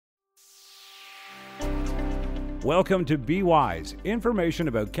Welcome to Be Wise, information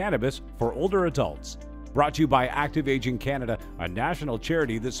about cannabis for older adults. Brought to you by Active Aging Canada, a national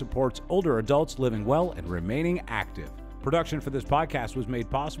charity that supports older adults living well and remaining active. Production for this podcast was made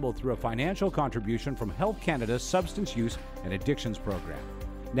possible through a financial contribution from Health Canada's Substance Use and Addictions Program.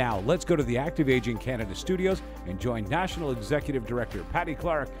 Now, let's go to the Active Aging Canada studios and join National Executive Director Patty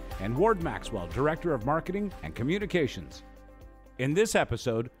Clark and Ward Maxwell, Director of Marketing and Communications. In this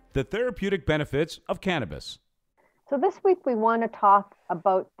episode, the therapeutic benefits of cannabis. So this week we want to talk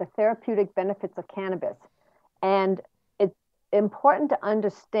about the therapeutic benefits of cannabis. And it's important to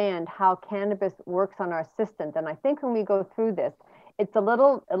understand how cannabis works on our systems. And I think when we go through this, it's a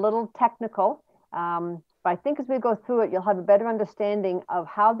little technical, but I think as we go through it, you'll have a better understanding of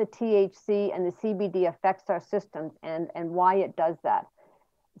how the THC and the CBD affects our systems and why it does that.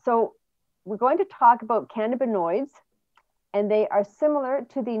 So we're going to talk about cannabinoids, and they are similar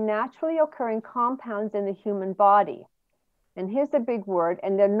to the naturally occurring compounds in the human body. And here's a big word,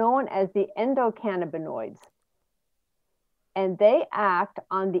 and they're known as the endocannabinoids. And they act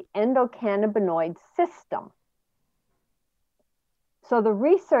on the endocannabinoid system. So the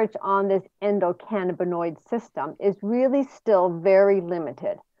research on this endocannabinoid system is really still very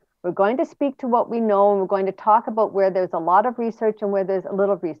limited. We're going to speak to what we know, and we're going to talk about where there's a lot of research and where there's a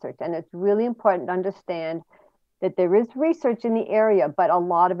little research. And it's really important to understand that there is research in the area, but a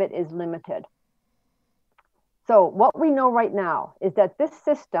lot of it is limited. So what we know right now is that this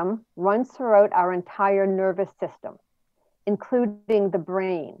system runs throughout our entire nervous system, including the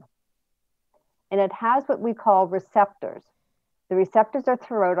brain. And it has what we call receptors. The receptors are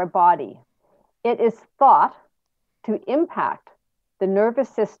throughout our body. It is thought to impact the nervous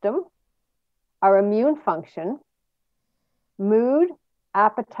system, our immune function, mood,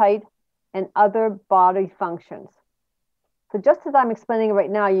 appetite, and other body functions. So just as I'm explaining right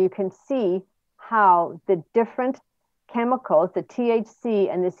now, you can see how the different chemicals, the THC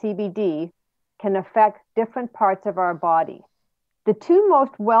and the CBD, can affect different parts of our body. The two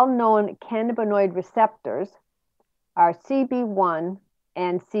most well-known cannabinoid receptors are CB1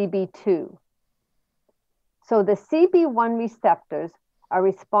 and CB2. So the CB1 receptors are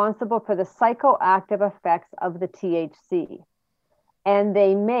responsible for the psychoactive effects of the THC. And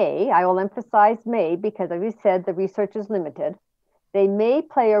they may, I will emphasize may, because as we said, the research is limited, they may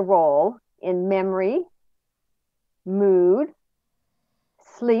play a role in memory, mood,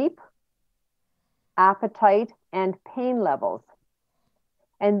 sleep, appetite, and pain levels.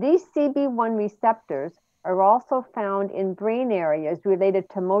 And these CB1 receptors are also found in brain areas related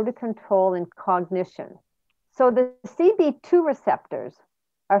to motor control and cognition. So the CB2 receptors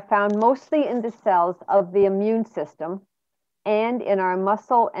are found mostly in the cells of the immune system and in our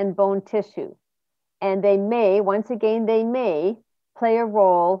muscle and bone tissue. And they may, once again, they may play a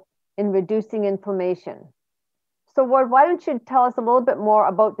role in reducing inflammation. So Ward, why don't you tell us a little bit more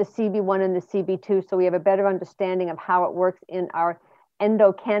about the CB1 and the CB2 so we have a better understanding of how it works in our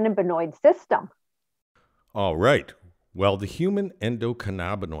endocannabinoid system? All right. Well, the human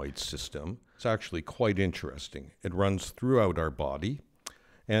endocannabinoid system is actually quite interesting. It runs throughout our body,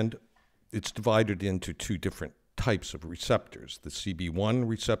 and it's divided into two different types of receptors, the CB1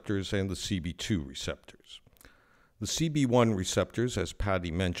 receptors and the CB2 receptors. The CB1 receptors, as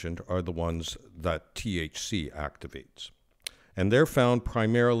Patty mentioned, are the ones that THC activates. And they're found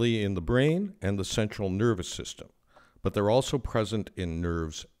primarily in the brain and the central nervous system, but they're also present in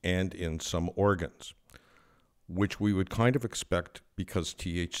nerves and in some organs, which we would kind of expect because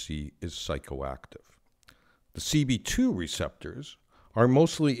THC is psychoactive. The CB2 receptors are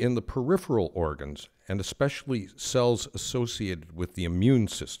mostly in the peripheral organs and especially cells associated with the immune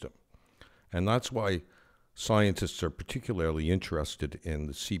system. And that's why scientists are particularly interested in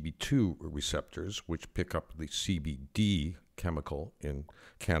the CB2 receptors, which pick up the CBD chemical in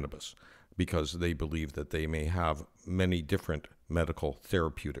cannabis, because they believe that they may have many different medical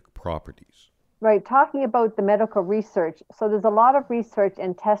therapeutic properties. Right, talking about the medical research, so there's a lot of research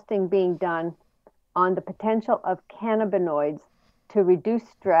and testing being done on the potential of cannabinoids to reduce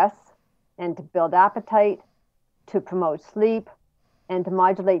stress and to build appetite, to promote sleep, and to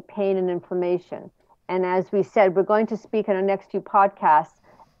modulate pain and inflammation. And as we said, we're going to speak in our next few podcasts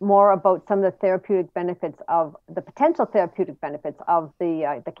more about some of the therapeutic benefits of the potential therapeutic benefits of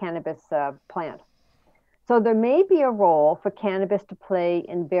the cannabis plant. So there may be a role for cannabis to play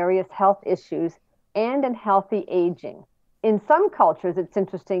in various health issues and in healthy aging. In some cultures, it's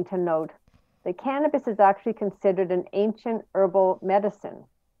interesting to note that cannabis is actually considered an ancient herbal medicine.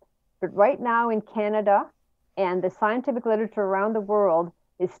 But right now in Canada and the scientific literature around the world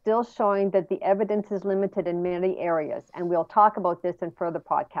is still showing that the evidence is limited in many areas. And we'll talk about this in further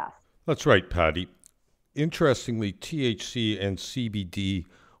podcasts. That's right, Patty. Interestingly, THC and CBD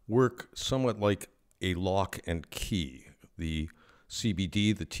work somewhat like a lock and key. The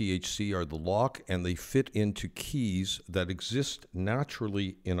CBD, the THC are the lock, and they fit into keys that exist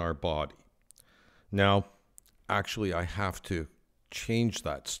naturally in our body. Now, actually, I have to change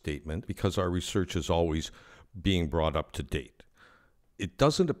that statement because our research is always being brought up to date. It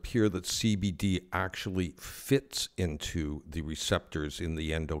doesn't appear that CBD actually fits into the receptors in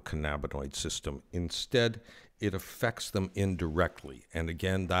the endocannabinoid system. Instead, it affects them indirectly. And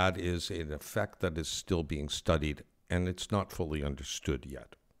again, that is an effect that is still being studied, and it's not fully understood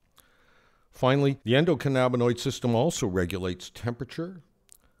yet. Finally, the endocannabinoid system also regulates temperature,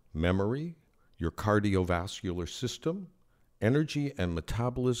 memory, your cardiovascular system, energy and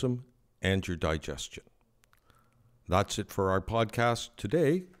metabolism, and your digestion. That's it for our podcast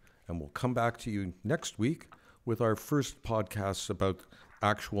today, and we'll come back to you next week with our first podcast about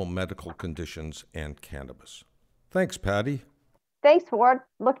actual medical conditions and cannabis. Thanks, Patty. Thanks, Ward.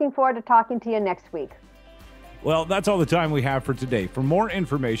 Looking forward to talking to you next week. Well, that's all the time we have for today. For more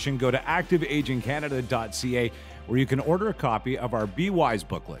information, go to activeagingcanada.ca, where you can order a copy of our Be Wise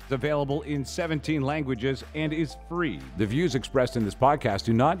booklet. It's available in 17 languages and is free. The views expressed in this podcast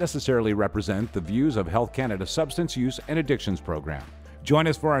do not necessarily represent the views of Health Canada's Substance Use and Addictions Program. Join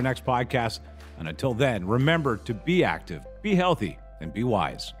us for our next podcast, and until then, remember to be active, be healthy, and be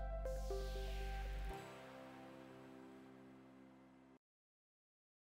wise.